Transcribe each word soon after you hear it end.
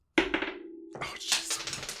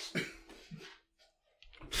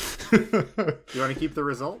You want to keep the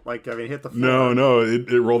result? Like, I mean, hit the floor. No, it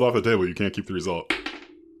rolled off the table. You can't keep the result.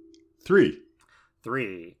 3.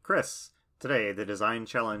 Chris, today the design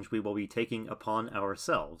challenge we will be taking upon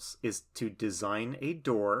ourselves is to design a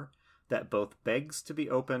door that both begs to be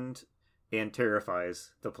opened and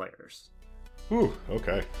terrifies the players. Ooh,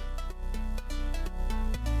 okay.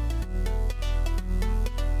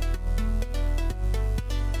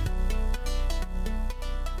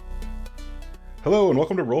 Hello, and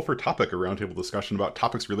welcome to Roll for Topic, a roundtable discussion about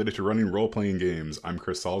topics related to running role-playing games. I'm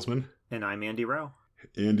Chris Salzman. And I'm Andy Rao.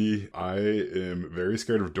 Andy, I am very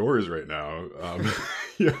scared of doors right now.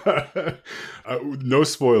 No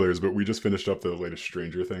spoilers, but we just finished up the latest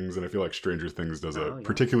Stranger Things, and I feel like Stranger Things does a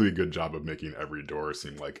particularly good job of making every door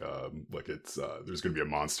seem like it's there's going to be a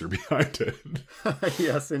monster behind it.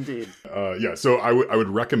 Yes, indeed. So I would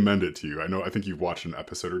recommend it to you. I think you've watched an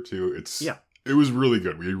episode or two. It was really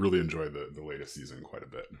good. We really enjoyed the latest season quite a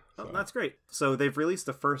bit. So. Oh, that's great. So they've released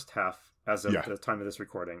the first half as of the time of this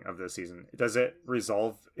recording of the season. Does it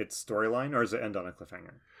resolve its storyline, or does it end on a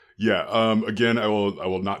cliffhanger? Yeah. Again, I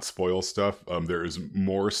will not spoil stuff. There is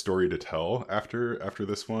more story to tell after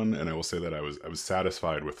this one, and I will say that I was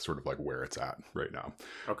satisfied with sort of like where it's at right now.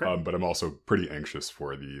 Okay. But I'm also pretty anxious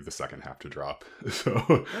for the second half to drop.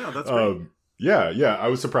 So yeah, that's great. Yeah, I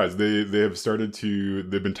was surprised. They've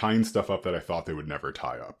been tying stuff up that I thought they would never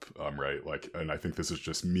tie up. Right. And I think this is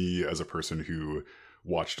just me as a person who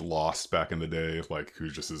watched Lost back in the day, like who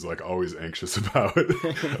just is like always anxious about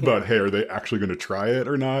hey, are they actually going to try it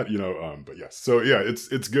or not? But yes. So yeah,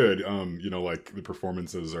 it's good. Like the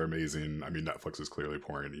performances are amazing. I mean, Netflix is clearly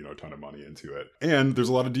pouring, a ton of money into it. And there's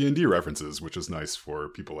a lot of D&D references, which is nice for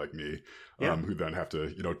people like me, who then have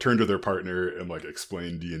to, I turn to their partner and like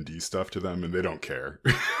explain D&D stuff to them, and they don't care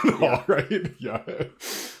at all, right? Yeah.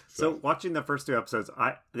 So watching the first 2 episodes,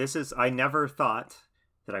 I never thought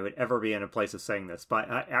that I would ever be in a place of saying this, but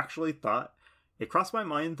I actually thought it crossed my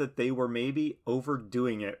mind that they were maybe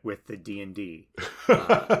overdoing it with the D&D.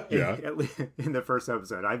 In the first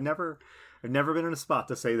episode, I've never been in a spot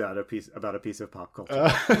to say that about a piece of pop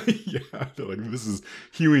culture. Like this is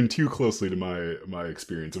hewing too closely to my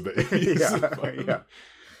experience of the 80s. Yeah.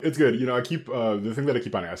 It's good. I keep the thing that I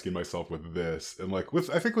keep on asking myself with this, and like with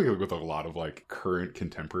a lot of like current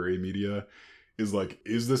contemporary media, is like,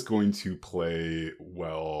 is this going to play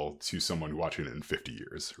well to someone watching it in 50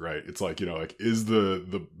 years, right? It's like, is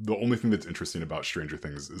the only thing that's interesting about Stranger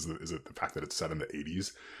Things is it the fact that it's set in the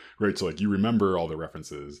 80s, right? So like you remember all the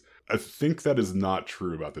references. I think that is not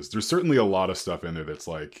true about this. There's certainly a lot of stuff in there that's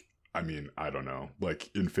like, I mean, I don't know, like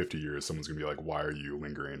in 50 years, someone's gonna be like, why are you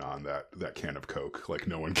lingering on that can of Coke? Like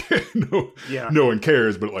no one no one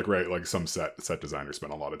cares, but like, right. Like some set designer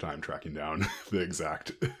spent a lot of time tracking down the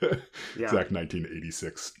exact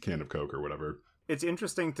 1986 can of Coke or whatever. It's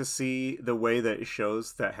interesting to see the way that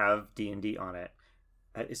shows that have D&D on it.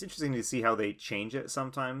 It's interesting to see how they change it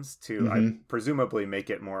sometimes to presumably make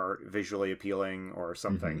it more visually appealing or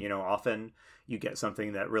something. Mm-hmm. Often you get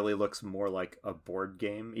something that really looks more like a board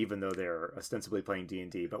game, even though they're ostensibly playing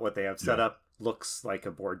D&D. But what they have set up looks like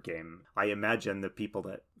a board game. I imagine the people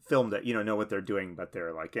that filmed it, know what they're doing, but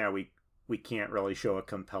they're like, we can't really show a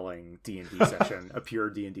compelling D&D session, a pure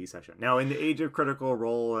D&D session. Now, in the age of Critical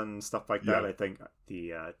Role and stuff like that, I think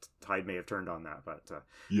the tide may have turned on that. But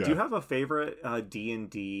do you have a favorite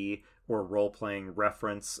D&D or role-playing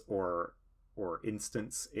reference or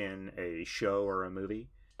instance in a show or a movie?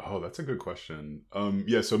 Oh, that's a good question.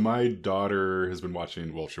 So my daughter has been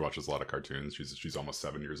watching, well, she watches a lot of cartoons. She's almost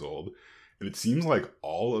 7 years old. And it seems like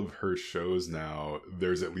all of her shows now,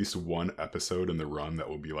 there's at least one episode in the run that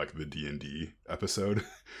will be like the D&D episode.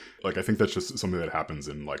 Like, I think that's just something that happens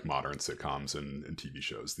in like modern sitcoms and TV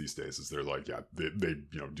shows these days, is they're like, they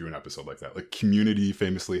do an episode like that. Like Community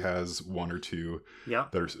famously has one or two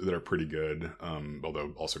that are pretty good,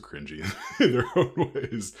 although also cringy in their own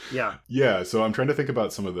ways. Yeah. So I'm trying to think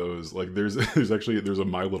about some of those. Like there's a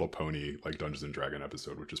My Little Pony like Dungeons and Dragon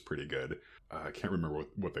episode, which is pretty good. I can't remember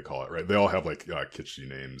what they call it, right? They all have like kitschy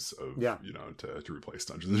names of to replace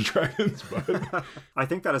Dungeons and Dragons. But I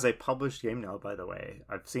think that is a published game now, by the way.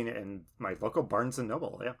 I've seen it in my local Barnes and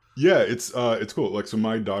Noble. It's cool. Like, so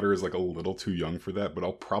my daughter is like a little too young for that, but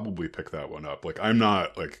I'll probably pick that one up. Like, I'm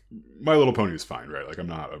not like, My Little Pony is fine, right? Like, I'm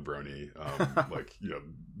not a brony. Like,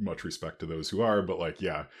 much respect to those who are, but like,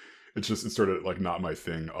 it's sort of like not my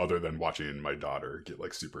thing, other than watching my daughter get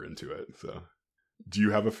like super into it. So, do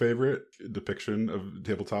you have a favorite depiction of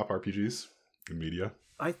tabletop RPGs in media?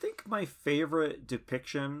 I think my favorite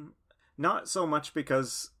depiction, not so much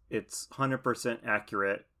because it's 100%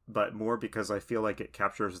 accurate, but more because I feel like it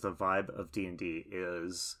captures the vibe of D&D,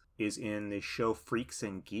 is is in the show Freaks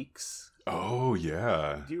and Geeks. Oh,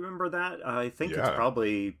 yeah. Do you remember that? I think it's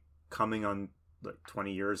probably coming on like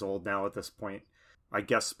 20 years old now at this point. I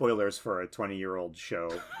guess spoilers for a 20-year-old show.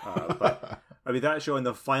 But I mean, that show, in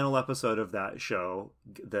the final episode of that show,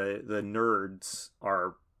 the nerds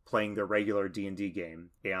are playing their regular D&D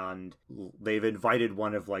game, and they've invited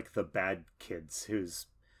one of like the bad kids whose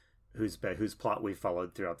plot we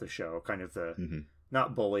followed throughout the show, kind of the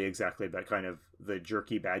not bully exactly, but kind of the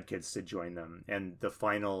jerky bad kids, to join them. And the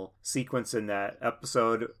final sequence in that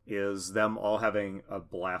episode is them all having a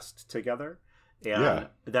blast together. And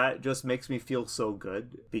that just makes me feel so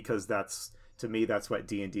good, because that's, to me, that's what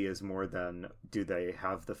D&D is more than, do they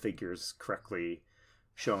have the figures correctly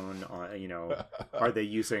shown on, you know, are they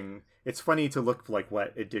using, it's funny to look like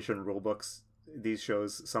what edition rulebooks these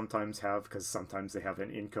shows sometimes have, because sometimes they have an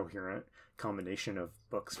incoherent combination of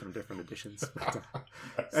books from different editions. But,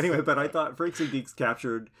 anyway, but I thought Freaks and Geeks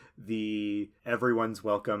captured the everyone's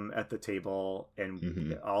welcome at the table,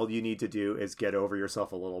 and all you need to do is get over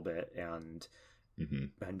yourself a little bit and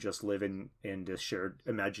just live in this shared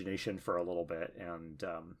imagination for a little bit. And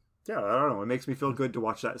I don't know, it makes me feel good to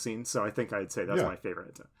watch that scene, so I think I'd say that's my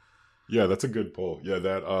favorite. Yeah, that's a good pull. Yeah,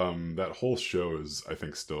 that whole show is, I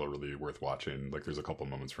think, still really worth watching. Like, there's a couple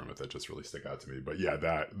moments from it that just really stick out to me. But yeah,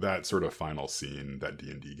 that sort of final scene, that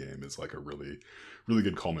D&D game, is like a really, really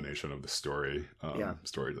good culmination of the story.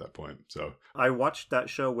 Story to that point. So I watched that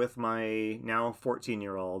show with my now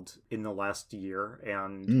 14-year-old in the last year,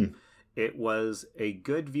 and it was a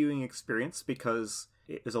good viewing experience, because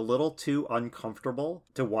it is a little too uncomfortable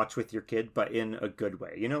to watch with your kid, but in a good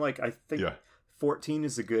way. You know, like, I think 14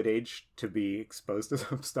 is a good age to be exposed to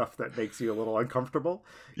some stuff that makes you a little uncomfortable,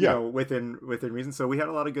 you know, within reason. So we had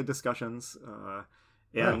a lot of good discussions.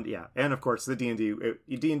 And of course the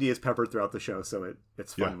D&D is peppered throughout the show, so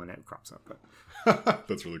it's fun when it crops up. But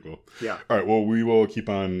that's really cool. Yeah. All right. Well, we will keep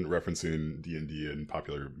on referencing D&D in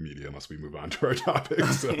popular media unless we move on to our topic.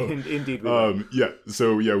 So, indeed.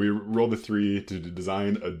 So we rolled a 3 to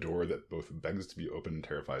design a door that both begs to be open and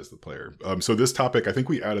terrifies the player. So this topic, I think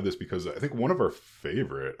we added this because I think one of our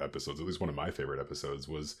favorite episodes, at least one of my favorite episodes,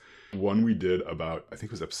 was one we did about, I think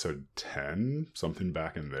it was episode 10, something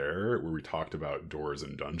back in there, where we talked about doors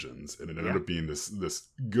and dungeons, and it ended up being this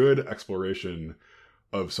good exploration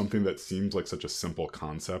of something that seems like such a simple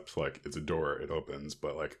concept, like it's a door, it opens,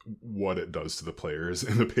 but like what it does to the players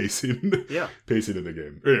and the pacing of the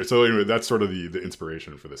game. So anyway, that's sort of the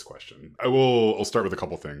inspiration for this question. I'll start with a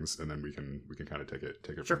couple things, and then we can kind of take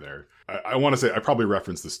it from there. I want to say I probably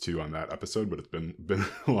referenced this too on that episode, but it's been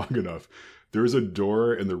long enough. There is a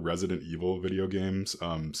door in the Resident Evil video games.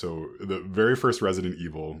 So the very first Resident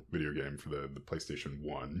Evil video game for the PlayStation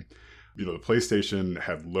 1, you know, the PlayStation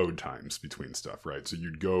had load times between stuff, right? So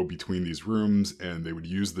you'd go between these rooms, and they would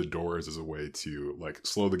use the doors as a way to like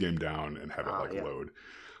slow the game down and have it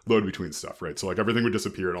load between stuff, right? So like everything would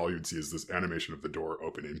disappear, and all you'd see is this animation of the door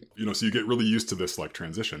opening. You know, so you get really used to this like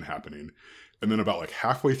transition happening, and then about like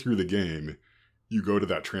halfway through the game, you go to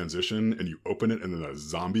that transition and you open it, and then a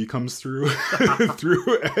zombie comes through at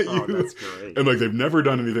you. That's great. And like they've never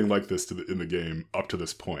done anything like this in the game up to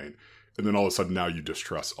this point. And then all of a sudden now you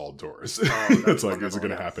distrust all doors. It's like, is it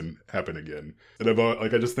going to happen again? And I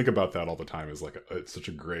just think about that all the time as like it's such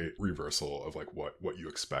a great reversal of like what you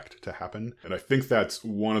expect to happen. And I think that's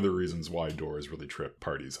one of the reasons why doors really trip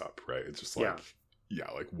parties up, right? It's just like,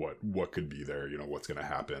 like what could be there? You know, what's going to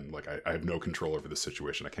happen? Like I have no control over the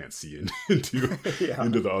situation. I can't see into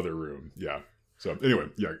the other room. Yeah. So anyway,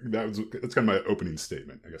 that's kind of my opening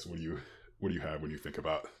statement. I guess what do you have when you think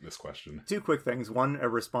about this question? 2 quick things. One, a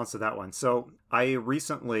response to that one. So I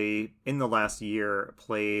recently, in the last year,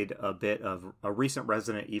 played a bit of a recent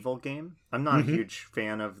Resident Evil game. I'm not a huge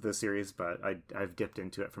fan of the series, but I've dipped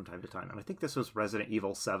into it from time to time. And I think this was Resident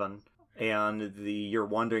Evil 7. And you're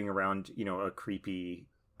wandering around, you know, a creepy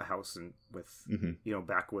house and with, you know,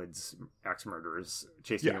 backwoods axe murderers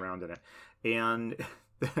chasing around in it. And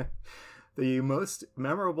the most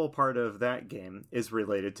memorable part of that game is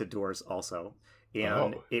related to doors also.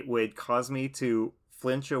 And it would cause me to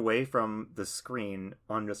flinch away from the screen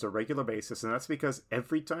on just a regular basis. And that's because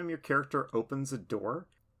every time your character opens a door,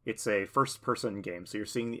 it's a first-person game. So you're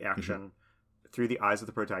seeing the action through the eyes of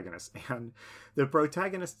the protagonist. And the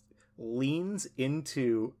protagonist leans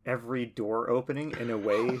into every door opening in a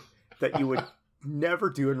way that you would never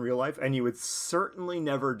do in real life, and you would certainly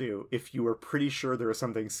never do if you were pretty sure there was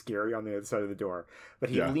something scary on the other side of the door. But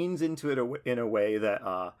he leans into it in a way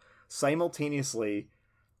that simultaneously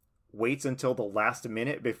waits until the last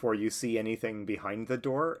minute before you see anything behind the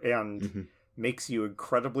door, and makes you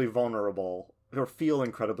incredibly vulnerable or feel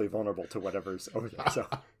incredibly vulnerable to whatever's over there. So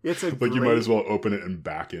it's a like you might as well open it and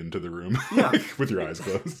back into the room with your eyes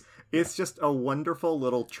closed. It's just a wonderful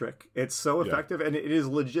little trick. It's so effective, and it is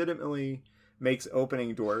legitimately makes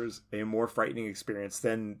opening doors a more frightening experience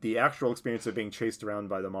than the actual experience of being chased around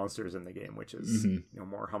by the monsters in the game, which is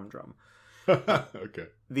more humdrum. Okay.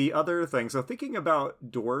 The other thing, so thinking about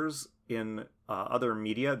doors in other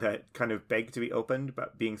media that kind of beg to be opened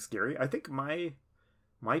but being scary, I think my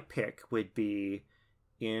pick would be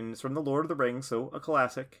from the Lord of the Rings, so a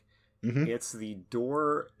classic. It's the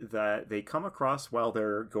door that they come across while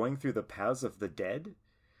they're going through the Paths of the Dead.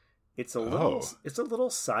 It's a little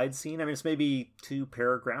side scene. I mean, it's maybe 2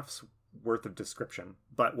 paragraphs worth of description.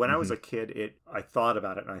 But when I was a kid, I thought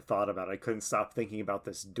about it and I thought about it. I couldn't stop thinking about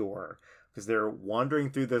this door because they're wandering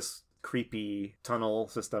through this creepy tunnel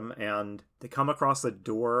system and they come across a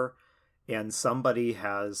door and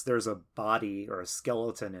there's a body or a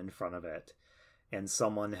skeleton in front of it. And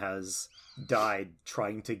someone has died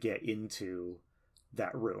trying to get into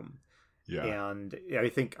that room. Yeah. And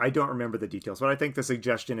I don't remember the details, but I think the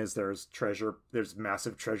suggestion is there's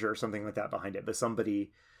massive treasure or something like that behind it. But somebody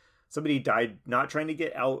died not trying to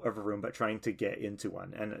get out of a room, but trying to get into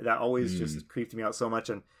one. And that always just creeped me out so much.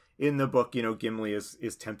 And in the book, Gimli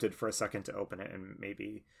is tempted for a second to open it, and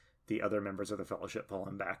maybe the other members of the Fellowship pull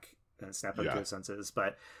him back and snap him to his senses.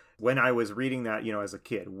 But when I was reading that, as a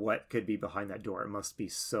kid, what could be behind that door? It must be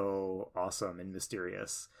so awesome and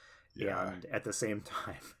mysterious. Yeah. And at the same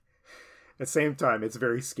time, it's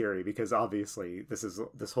very scary because obviously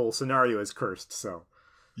this whole scenario is cursed. So.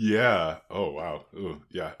 Yeah. Oh wow. Ooh,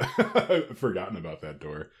 yeah. I've forgotten about that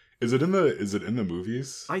door. Is it in the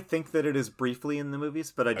movies? I think that it is briefly in the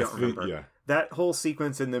movies, but I don't remember. Yeah. That whole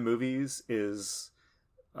sequence in the movies is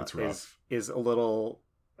rough. Is a little.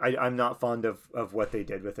 I'm not fond of what they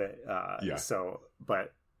did with it. So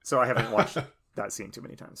I haven't watched that scene too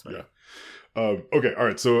many times. But. Yeah. Okay. All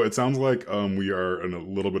right. So it sounds like we are in a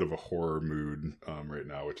little bit of a horror mood right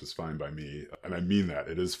now, which is fine by me, and I mean that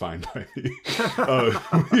it is fine by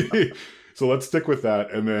me. So let's stick with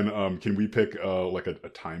that, and then can we pick like a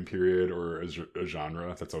time period or a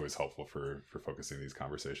genre? That's always helpful for focusing these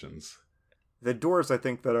conversations. The doors I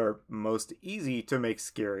think that are most easy to make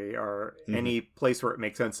scary are any place where it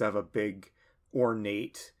makes sense to have a big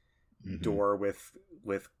ornate door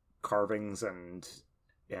with carvings and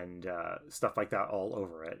stuff like that all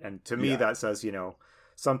over it. And to me that says,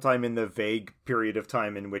 sometime in the vague period of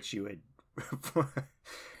time in which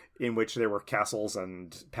in which there were castles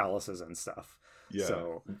and palaces and stuff. Yeah.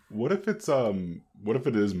 So what if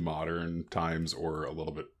it is modern times or a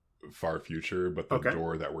little bit far future, but the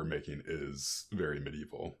door that we're making is very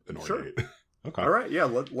medieval and ornate? Sure. Okay. All right. Yeah.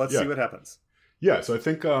 Let's see what happens. Yeah, so I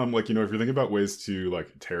think, if you're thinking about ways to,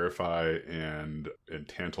 terrify and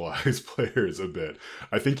tantalize players a bit,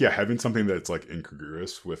 I think, having something that's,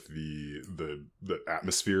 incongruous with the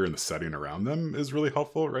atmosphere and the setting around them is really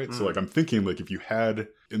helpful, right? So, I'm thinking, if you had,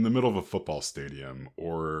 in the middle of a football stadium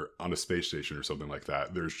or on a space station or something like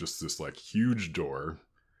that, there's just this, huge door,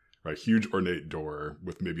 right? Huge ornate door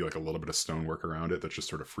with maybe, a little bit of stonework around it that's just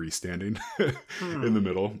sort of freestanding in the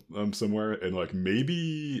middle somewhere. And,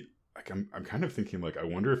 maybe... I'm kind of thinking I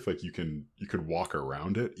wonder if you could walk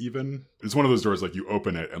around it even. It's one of those doors you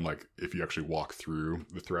open it and if you actually walk through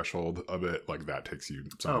the threshold of it, that takes you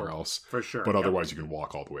somewhere else. For sure. But otherwise you can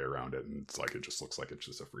walk all the way around it and it's it just looks like it's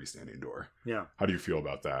just a freestanding door. Yeah. How do you feel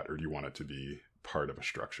about that? Or do you want it to be part of a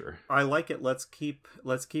structure? I like it. Let's keep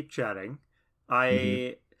chatting.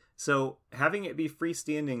 So having it be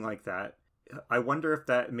freestanding like that, I wonder if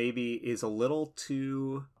that maybe is a little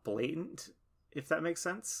too blatant, if that makes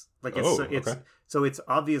sense. It's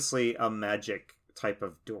obviously a magic type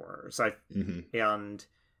of door. So and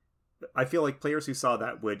I feel like players who saw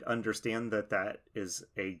that would understand that is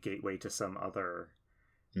a gateway to some other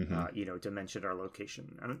dimension or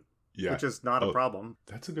location. Which is not a problem.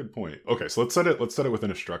 That's a good point. Okay, so let's set it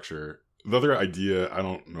within a structure. The other idea, I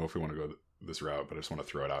don't know if we want to go this route, but I just want to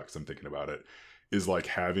throw it out because I'm thinking about it, is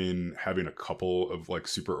having a couple of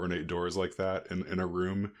super ornate doors like that in a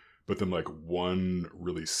room, but then one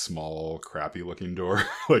really small, crappy looking door,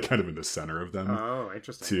 kind of in the center of them. Oh,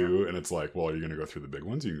 interesting. Too. Yeah. And it's are you going to go through the big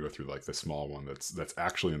ones? You can go through the small one that's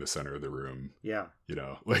actually in the center of the room. Yeah.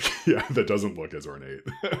 That doesn't look as ornate.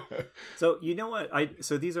 So you know what?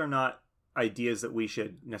 So these are not ideas that we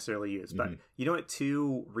should necessarily use, but you know what?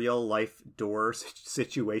 2 real life door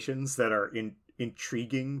situations that are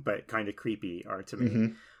intriguing but kind of creepy are to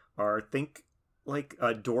me are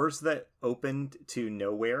doors that opened to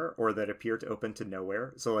nowhere or that appear to open to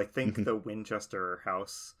nowhere. So think the Winchester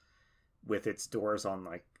house with its doors on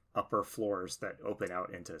upper floors that open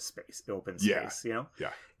out into space, open Yeah. space, you know?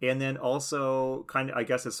 Yeah. And then also kind of, I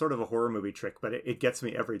guess it's sort of a horror movie trick, but it gets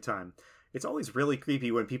me every time. It's always really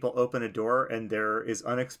creepy when people open a door and there is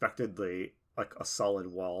unexpectedly like a solid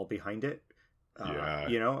wall behind it. Yeah.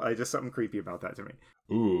 You know, just something creepy about that to me.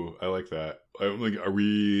 Ooh, I like that. I'm like, are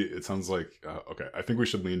we? It sounds like okay. I think we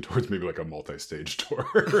should lean towards maybe like a multi-stage door.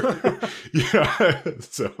 Yeah.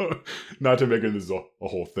 So, not to make it this a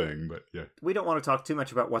whole thing, but yeah. We don't want to talk too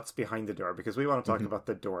much about what's behind the door because we want to talk about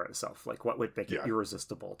the door itself, like what would make it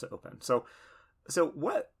irresistible to open. So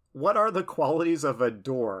what are the qualities of a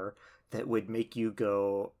door that would make you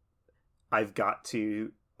go, I've got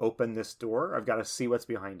to open this door, I've got to see what's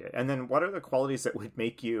behind it? And then what are the qualities that would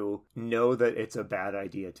make you know that it's a bad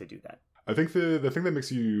idea to do that? I think the thing that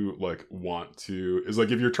makes you like want to is like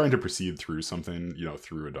if you're trying to proceed through something, you know,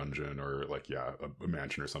 through a dungeon or like a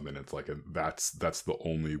mansion or something, it's like that's the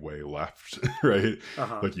only way left, right?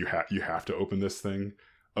 Like you have to open this thing.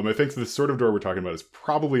 I think the sort of door we're talking about is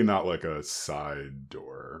probably not like a side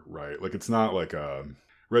door, right? Like it's not like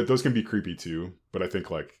right, those can be creepy too, but I think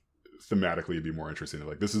like thematically it'd be more interesting.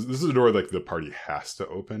 Like this is a door like the party has to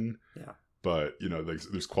open. Yeah. But you know,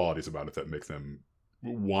 there's qualities about it that make them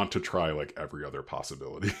want to try like every other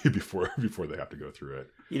possibility before they have to go through it.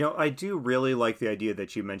 You know, I do really like the idea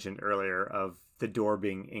that you mentioned earlier of the door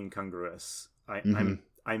being incongruous. I'm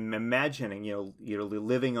imagining, you know,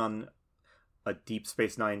 living on a Deep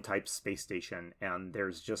Space Nine type space station, and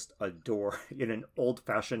there's just a door in an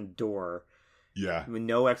old-fashioned door. Yeah. With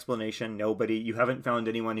no explanation, nobody, you haven't found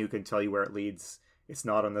anyone who can tell you where it leads. It's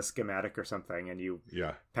not on the schematic or something, and you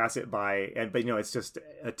pass it by. But you know, it's just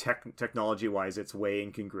a technology-wise, it's way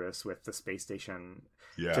incongruous with the space station.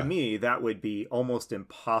 Yeah. To me, that would be almost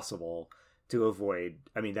impossible to avoid.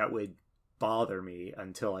 I mean, that would bother me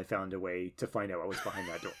until I found a way to find out what was behind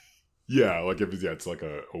that door. Yeah, like it's like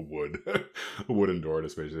a wooden door at a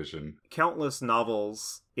space station. Countless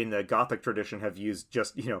novels in the Gothic tradition have used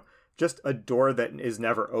just a door that is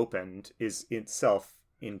never opened is itself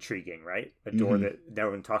intriguing, right? A door that no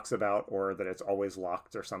one talks about, or that it's always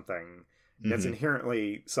locked or something. That's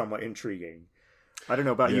inherently somewhat intriguing. I don't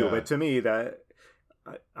know about you, but to me that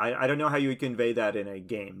I don't know how you would convey that in a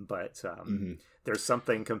game, but there's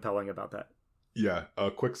something compelling about that. Yeah, a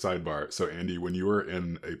quick sidebar. So Andy, when you are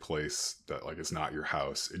in a place that like is not your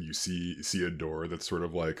house and you see a door that's sort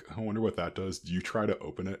of like, I wonder what that does, do you try to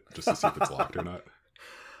open it just to see if it's locked or not?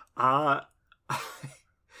 I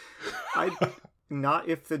not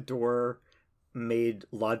if the door made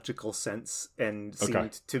logical sense and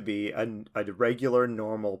seemed to be a regular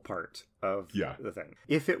normal part of the thing.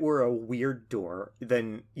 If it were a weird door,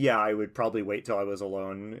 then I would probably wait till I was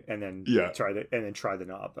alone and then try the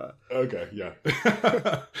knob. Okay, yeah.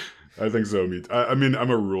 I think so. I mean,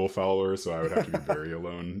 I'm a rule follower, so I would have to be very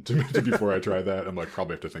alone to before I try that. I'm like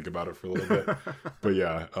probably have to think about it for a little bit. But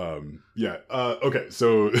okay.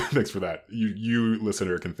 So thanks for that. You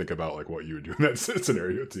listener can think about like what you would do in that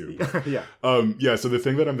scenario too. But, so the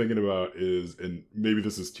thing that I'm thinking about is, and maybe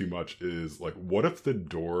this is too much, is like, what if the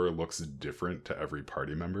door looks different to every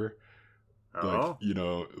party member? Like, you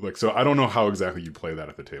know, like, so I don't know how exactly you play that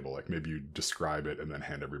at the table. Like maybe you describe it and then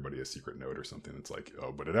hand everybody a secret note or something. It's like,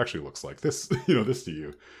 oh, but it actually looks like this, you know, this to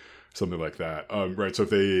you, something like that. Right. So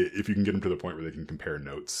if you can get them to the point where they can compare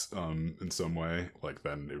notes, in some way, like,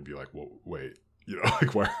 then it would be like, well, wait, you know,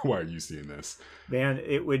 like, why are you seeing this? Man,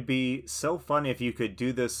 it would be so fun if you could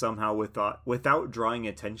do this somehow without drawing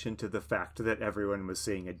attention to the fact that everyone was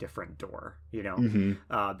seeing a different door, you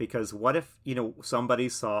know? Because what if, you know, somebody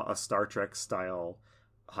saw a Star Trek style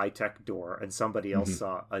high-tech door and somebody else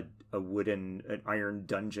saw an iron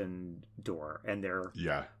dungeon door, and they're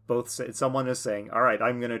both, someone is saying, all right,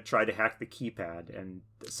 I'm going to try to hack the keypad, and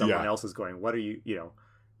someone else is going, what are you, you know,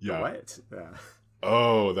 what?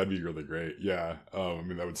 Oh, that'd be really great. Yeah. I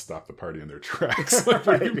mean, that would stop the party in their tracks.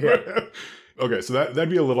 Okay, so that'd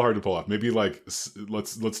be a little hard to pull off. Maybe like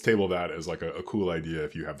let's table that as like a cool idea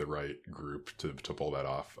if you have the right group to pull that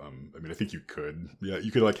off. I mean, I think you could. Yeah,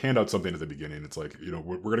 you could like hand out something at the beginning. It's like, you know,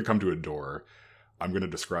 we're going to come to a door. I'm going to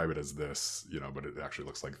describe it as this, you know, but it actually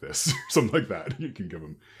looks like this, something like that. You can give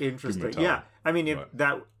them interesting. Yeah, I mean,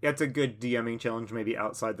 that's a good DMing challenge, maybe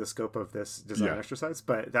outside the scope of this design exercise,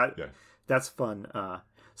 but that's fun.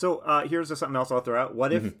 So here's something else I'll throw out.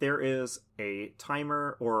 What if there is a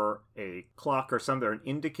timer or a clock or something, or an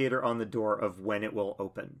indicator on the door of when it will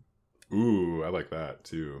open? Ooh, I like that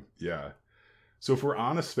too. Yeah. So if we're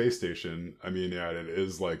on a space station, I mean, it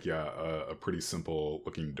is like, a pretty simple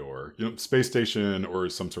looking door. You know, space station or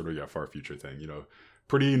some sort of, far future thing, you know,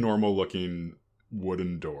 pretty normal looking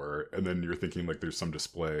wooden door. And then you're thinking like there's some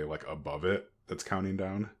display like above it that's counting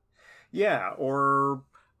down. Yeah, or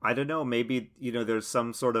I don't know, maybe, there's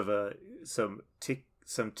some sort of some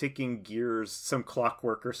ticking gears, some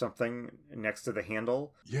clockwork or something next to the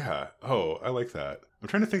handle. Yeah. Oh, I like that. I'm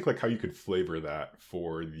trying to think like how you could flavor that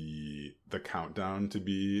for the countdown to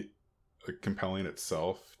be like compelling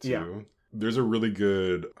itself too. Yeah. There's a really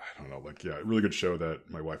good, I don't know, like, yeah, really good show that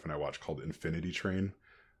my wife and I watch called Infinity Train,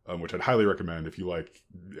 which I'd highly recommend if you like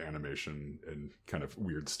animation and kind of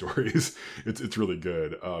weird stories. It's really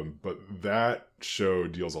good. But that show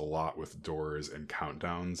deals a lot with doors and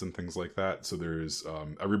countdowns and things like that. So there's,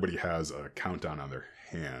 everybody has a countdown on their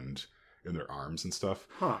hand in their arms and stuff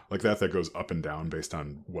like that goes up and down based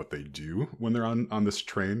on what they do when they're on this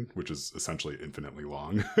train, which is essentially infinitely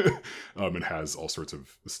long. And has all sorts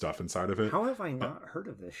of stuff inside of it. How have I not heard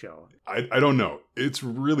of this show? I don't know. It's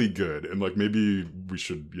really good, and like maybe we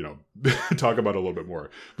should talk about it a little bit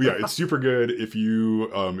more. But yeah, it's super good if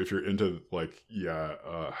you're into like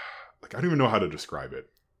like I don't even know how to describe it.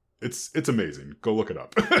 It's amazing. Go look it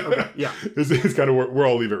up. Okay, yeah. It's kind of where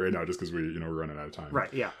I'll leave it right now, just because we're running out of time.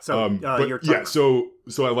 Right. Yeah. So yeah. So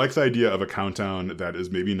I like the idea of a countdown that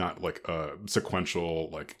is maybe not like a sequential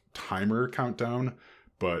like timer countdown,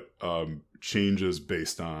 but changes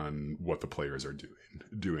based on what the players are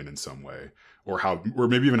doing in some way, or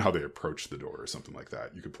maybe even how they approach the door or something like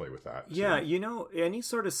that. You could play with that. Yeah, any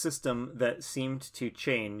sort of system that seemed to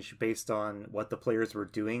change based on what the players were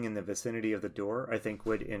doing in the vicinity of the door, I think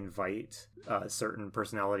would invite certain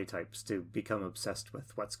personality types to become obsessed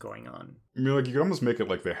with what's going on. I mean, like you could almost make it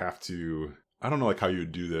like they have to. I don't know, like how you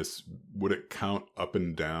would do this. Would it count up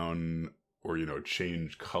and down, or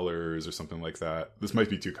change colors or something like that? This might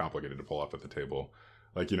be too complicated to pull up at the table.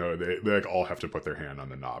 Like, they like all have to put their hand on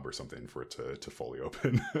the knob or something for it to fully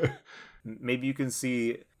open. Maybe you can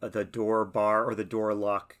see the door bar or the door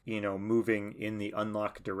lock, moving in the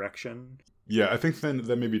unlock direction. Yeah, I think then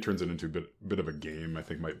that maybe turns it into a bit of a game. I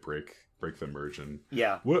think might break the immersion.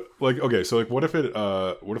 Yeah. What what if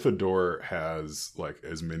a door has like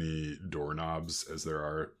as many doorknobs as there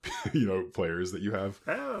are players that you have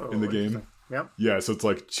in the game? Yep. Yeah, so it's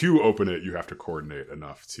like to open it, you have to coordinate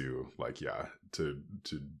enough to to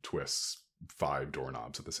twist 5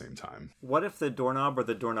 doorknobs at the same time. What if the doorknob or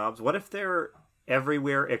the doorknobs? What if they're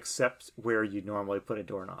everywhere except where you normally put a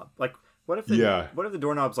doorknob? Like, what if the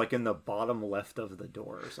doorknob's like in the bottom left of the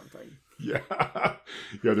door or something? Yeah,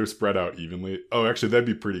 yeah, they're spread out evenly. Oh, actually, that'd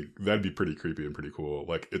be pretty creepy and pretty cool.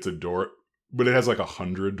 Like it's a door, but it has like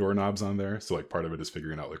 100 doorknobs on there, so like part of it is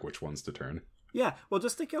figuring out like which ones to turn. Yeah, well,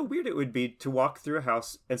 just think how weird it would be to walk through a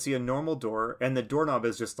house and see a normal door, and the doorknob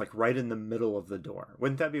is just like right in the middle of the door.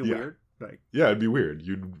 Wouldn't that be weird? Yeah, it'd be weird.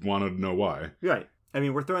 You'd want to know why. Right. I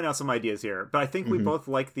mean, we're throwing out some ideas here, but I think we both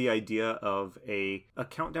like the idea of a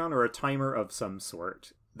countdown or a timer of some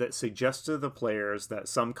sort that suggests to the players that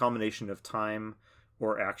some combination of time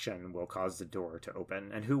or action will cause the door to open.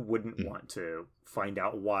 And who wouldn't want to find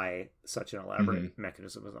out why such an elaborate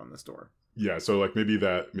mechanism is on this door? Yeah, so like maybe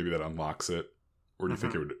that unlocks it. Or do you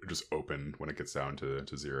think it would just open when it gets down to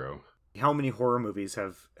 0? How many horror movies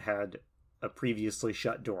have had a previously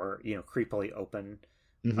shut door, creepily open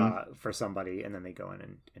for somebody, and then they go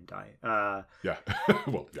in and die? Yeah.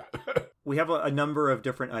 Well, yeah. We have a number of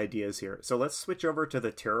different ideas here. So let's switch over to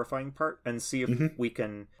the terrifying part and see if we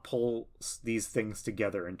can pull these things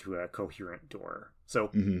together into a coherent door.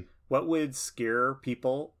 So what would scare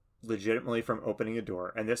people legitimately from opening a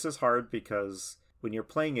door? And this is hard because when you're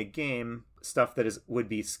playing a game, stuff that would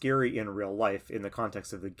be scary in real life in the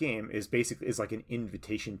context of the game is like an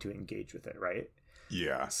invitation to engage with it, right?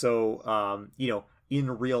 Yeah. So,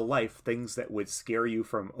 in real life, things that would scare you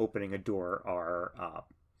from opening a door are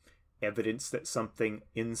evidence that something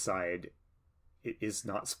inside is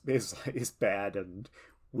bad and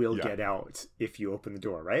will get out if you open the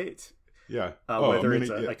door, right? Yeah. Whether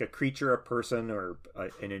it's like a creature, a person, or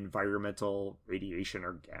an environmental radiation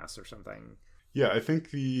or gas or something. Yeah, I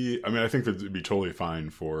think that it'd be totally fine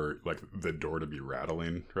for like the door to be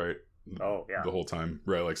rattling, right? Oh, yeah. The whole time,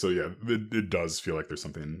 right? Like, so yeah, it does feel like there's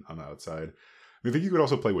something on the outside. I think you could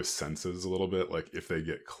also play with senses a little bit. Like if they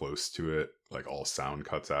get close to it, like all sound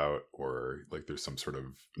cuts out, or like there's some sort of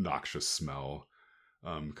noxious smell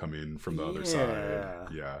coming from the other side.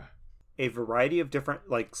 Yeah. A variety of different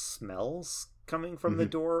like smells coming from the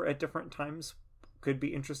door at different times could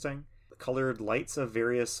be interesting. Colored lights of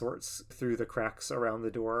various sorts through the cracks around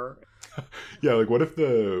the door. Yeah, like what if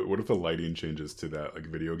the lighting changes to that like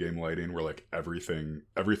video game lighting where like everything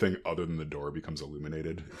other than the door becomes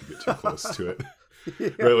illuminated if you get too close to it?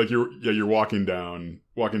 right? Like you're walking down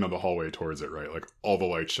the hallway towards it, right? Like all the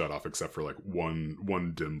lights shut off except for like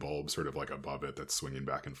one dim bulb sort of like above it that's swinging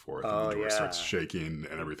back and forth, and the door starts shaking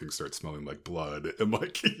and everything starts smelling like blood and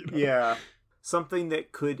like, you know. Yeah. Something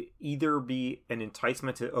that could either be an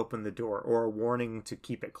enticement to open the door or a warning to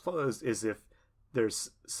keep it closed is if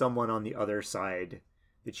there's someone on the other side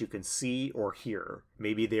that you can see or hear.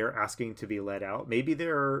 Maybe they're asking to be let out. Maybe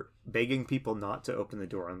they're begging people not to open the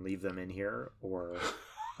door and leave them in here. Or,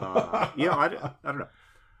 I don't know.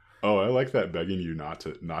 Oh, I like that, begging you not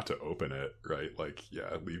to open it, right? Like,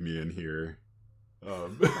 yeah, leave me in here.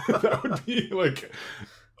 That would be like,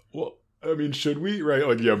 well, I mean, should we, right?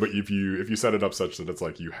 Like, yeah, but if you set it up such that it's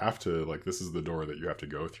like you have to, like, this is the door that you have to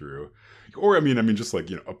go through, or I mean, just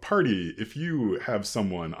like, you know, a party. If you have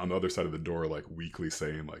someone on the other side of the door, like, weakly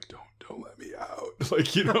saying, like, don't let me out,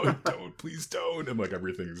 like, you know, please don't, and like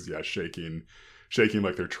everything's shaking,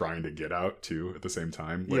 like they're trying to get out too at the same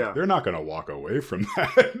time. Like, they're not gonna walk away from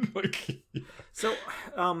that. Like, so,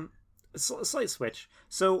 slight switch.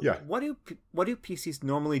 So what do PCs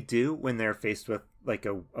normally do when they're faced with like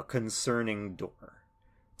a concerning door?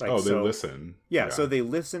 Like, they listen. Yeah, so they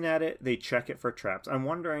listen at it, they check it for traps. I'm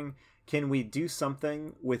wondering, can we do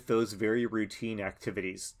something with those very routine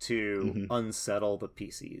activities to unsettle the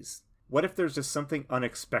PCs? What if there's just something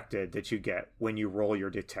unexpected that you get when you roll your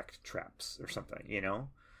detect traps or something, you know?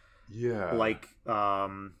 Yeah. Like,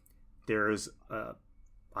 there's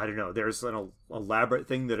I don't know, there's an elaborate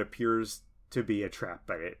thing that appears to be a trap,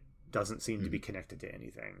 but it doesn't seem to be connected to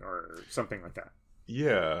anything or something like that.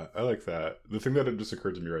 Yeah, I like that. The thing that just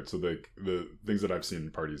occurred to me, right? So the things that I've seen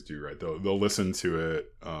parties do, right? They'll listen to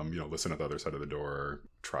it, listen at the other side of the door,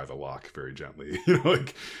 try the lock very gently,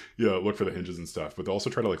 look for the hinges and stuff. But they'll also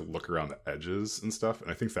try to like look around the edges and stuff. And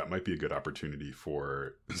I think that might be a good opportunity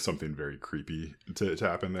for something very creepy to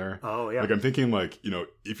happen there. Oh yeah. Like I'm thinking like,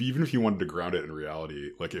 even if you wanted to ground it in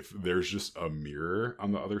reality, like if there's just a mirror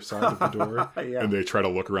on the other side of the door and they try to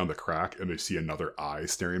look around the crack and they see another eye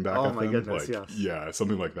staring back at them. Oh my goodness, like, yes. Yeah,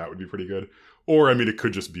 something like that would be pretty good. Or, I mean, it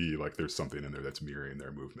could just be like there's something in there that's mirroring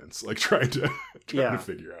their movements, like trying to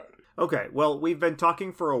figure out. Okay, well, we've been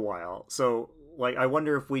talking for a while, so like I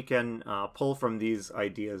wonder if we can pull from these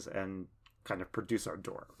ideas and kind of produce our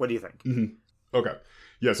door. What do you think? Mm-hmm. Okay.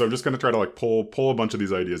 Yeah, so I'm just going to try to like pull a bunch of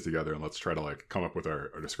these ideas together and let's try to like come up with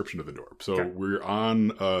our description of the door. So we're on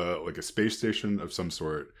like a space station of some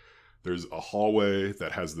sort. There's a hallway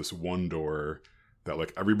that has this one door that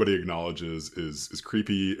like everybody acknowledges is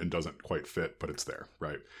creepy and doesn't quite fit, but it's there,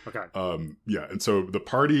 right? Okay. And so the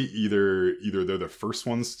party either they're the first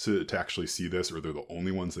ones to actually see this, or they're the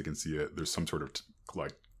only ones that can see it. There's some sort of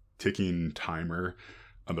like ticking timer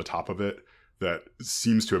on the top of it that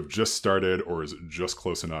seems to have just started or is just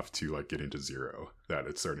close enough to like getting to zero that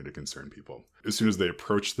it's starting to concern people. As soon as they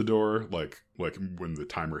approach the door, like when the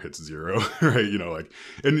timer hits zero, right?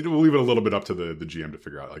 And we'll leave it a little bit up to the GM to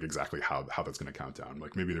figure out like exactly how that's going to count down.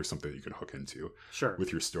 Like maybe there's something you can hook into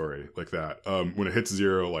with your story like that. When it hits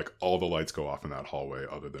zero, like all the lights go off in that hallway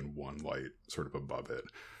other than one light sort of above it.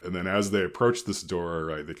 And then as they approach this door,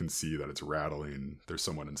 right, they can see that it's rattling. There's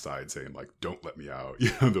someone inside saying like, "Don't let me out,"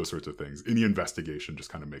 those sorts of things. Any investigation just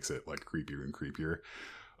kind of makes it like creepier and creepier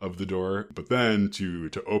of the door. But then to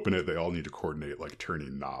open it, they all need to coordinate like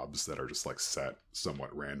turning knobs that are just like set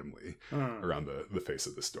somewhat randomly around the face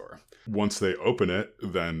of this door. Once they open it,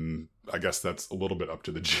 then I guess that's a little bit up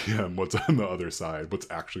to the GM what's on the other side, what's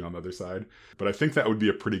actually on the other side. But I think that would be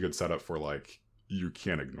a pretty good setup for like, you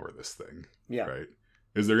can't ignore this thing. Yeah. Right?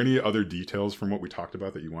 Is there any other details from what we talked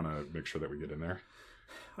about that you want to make sure that we get in there?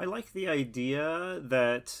 I like the idea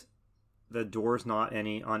that the door's not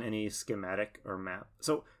on any schematic or map.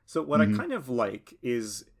 So what I kind of like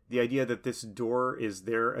is the idea that this door is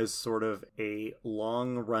there as sort of a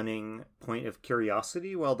long-running point of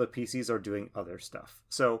curiosity while the PCs are doing other stuff.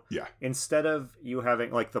 So instead of you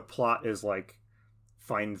having, like, the plot is, like,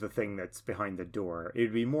 find the thing that's behind the door,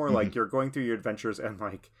 it'd be more like you're going through your adventures and,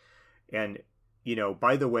 like, and,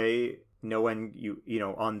 by the way, no one,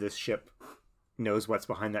 on this ship knows what's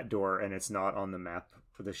behind that door and it's not on the map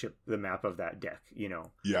for the ship, the map of that deck,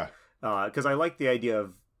 Yeah. Because I like the idea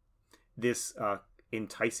of this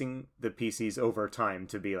enticing the PCs over time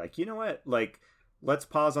to be like, you know what, like, let's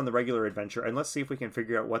pause on the regular adventure and let's see if we can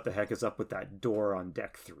figure out what the heck is up with that door on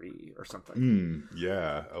deck 3 or something.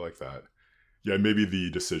 Yeah, I like that. Yeah, maybe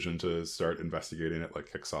the decision to start investigating it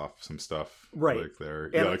like kicks off some stuff like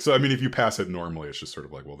there. And like, so I mean, if you pass it normally, it's just sort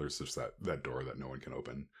of like, well, there's just that door that no one can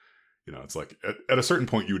open. It's like at a certain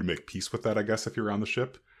point you would make peace with that, I guess, if you're on the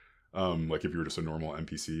ship. Like if you were just a normal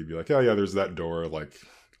NPC, you'd be like, oh yeah, there's that door. Like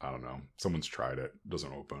I don't know, someone's tried it,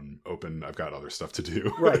 doesn't open. I've got other stuff to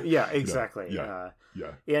do. Right. Yeah, exactly. Yeah.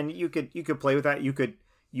 And you could play with that. You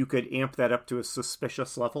could amp that up to a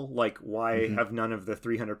suspicious level. Like, why have none of the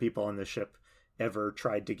 300 people on the ship ever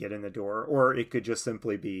tried to get in the door? Or it could just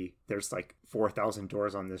simply be, there's like 4,000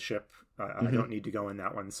 doors on this ship. I don't need to go in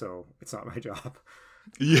that one, so it's not my job.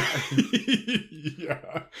 Yeah.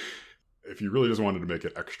 Yeah. If you really just wanted to make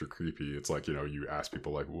it extra creepy, it's like, you ask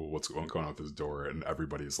people like, well, what's going on with this door? And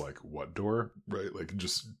everybody's like, what door? Right? Like,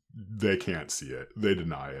 just, they can't see it. They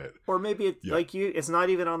deny it. Or maybe it's like it's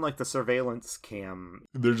not even on like the surveillance cam.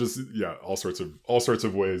 They're just, all sorts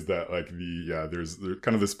of ways that like there's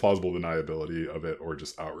kind of this plausible deniability of it, or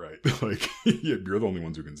just outright like, you're the only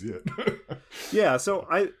ones who can see it. Yeah. So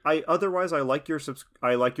I otherwise I like your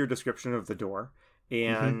description of the door,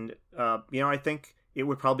 and I think it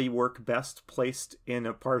would probably work best placed in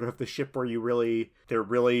a part of the ship where there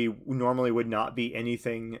really normally would not be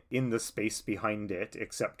anything in the space behind it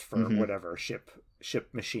except for whatever ship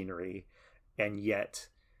machinery, and yet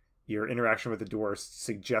your interaction with the door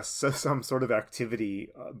suggests some sort of activity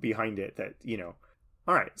behind it that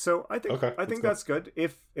All right, so I think that's good.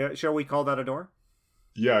 If shall we call that a door?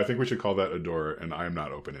 Yeah, I think we should call that a door, and I'm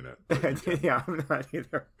not opening it. Yeah, I'm not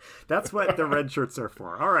either. That's what the red shirts are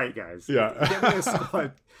for. All right, guys.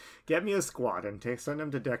 Yeah. Get me a squad and send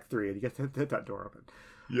them to deck 3 and get that door open.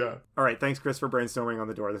 Yeah. All right, thanks, Chris, for brainstorming on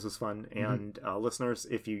the door. This was fun. And listeners,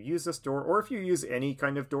 if you use this door, or if you use any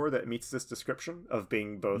kind of door that meets this description of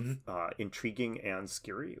being both intriguing and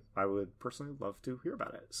scary, I would personally love to hear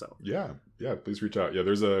about it. So yeah, please reach out. Yeah,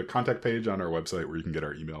 there's a contact page on our website where you can get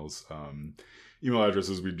our emails. Email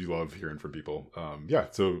addresses, we do love hearing from people.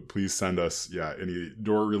 So please send us any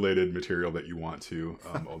door related material that you want to,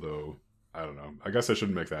 although I don't know, I guess I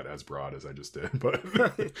shouldn't make that as broad as I just did, but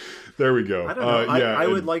there we go. I don't know. I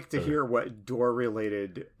would like to hear what door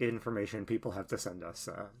related information people have to send us.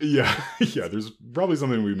 There's probably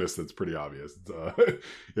something we missed that's pretty obvious.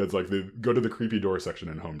 It's like they go to the creepy door section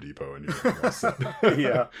in Home Depot and you're all set.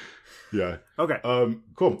 Yeah. Okay.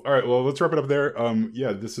 Cool. All right. Well, let's wrap it up there.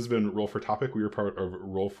 This has been Roll for Topic. We are part of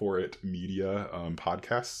Roll for It Media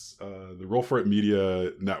podcasts. The Roll for It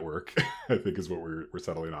Media network, I think, is what we're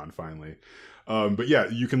settling on finally.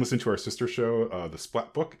 You can listen to our sister show, The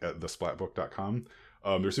Splat Book, at thesplatbook.com.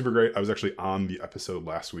 They're super great. I was actually on the episode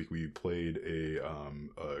last week. We played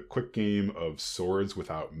a quick game of Swords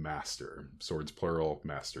Without Master. Swords plural,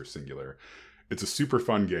 master singular. It's a super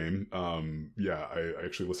fun game. I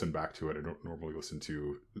actually listened back to it. I don't normally listen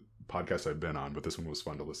to podcasts I've been on, but this one was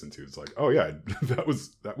fun to listen to. It's like, oh yeah,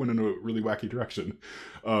 that went in a really wacky direction.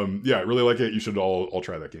 I really like it. You should all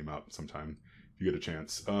try that game out sometime if you get a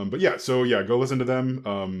chance. Go listen to them.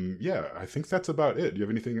 I think that's about it. Do you have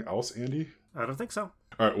anything else, Andy? I don't think so.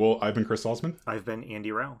 All right. Well, I've been Chris Salzman. I've been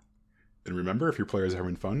Andy Rao. And remember, if your players are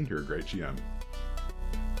having fun, you're a great GM.